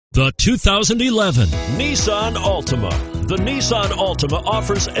The 2011 Nissan Altima. The Nissan Altima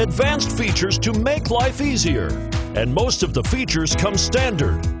offers advanced features to make life easier, and most of the features come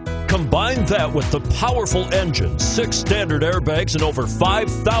standard. Combine that with the powerful engine, 6 standard airbags, and over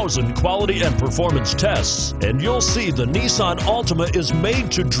 5,000 quality and performance tests, and you'll see the Nissan Altima is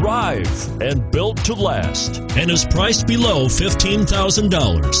made to drive and built to last, and is priced below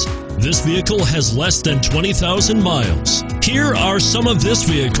 $15,000. This vehicle has less than 20,000 miles. Here are some of this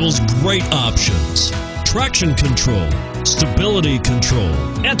vehicle's great options: traction control, stability control,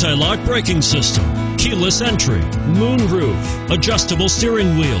 anti-lock braking system, keyless entry, moonroof, adjustable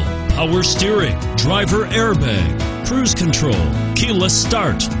steering wheel, power steering, driver airbag, cruise control, keyless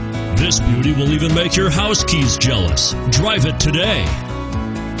start. This beauty will even make your house keys jealous. Drive it today.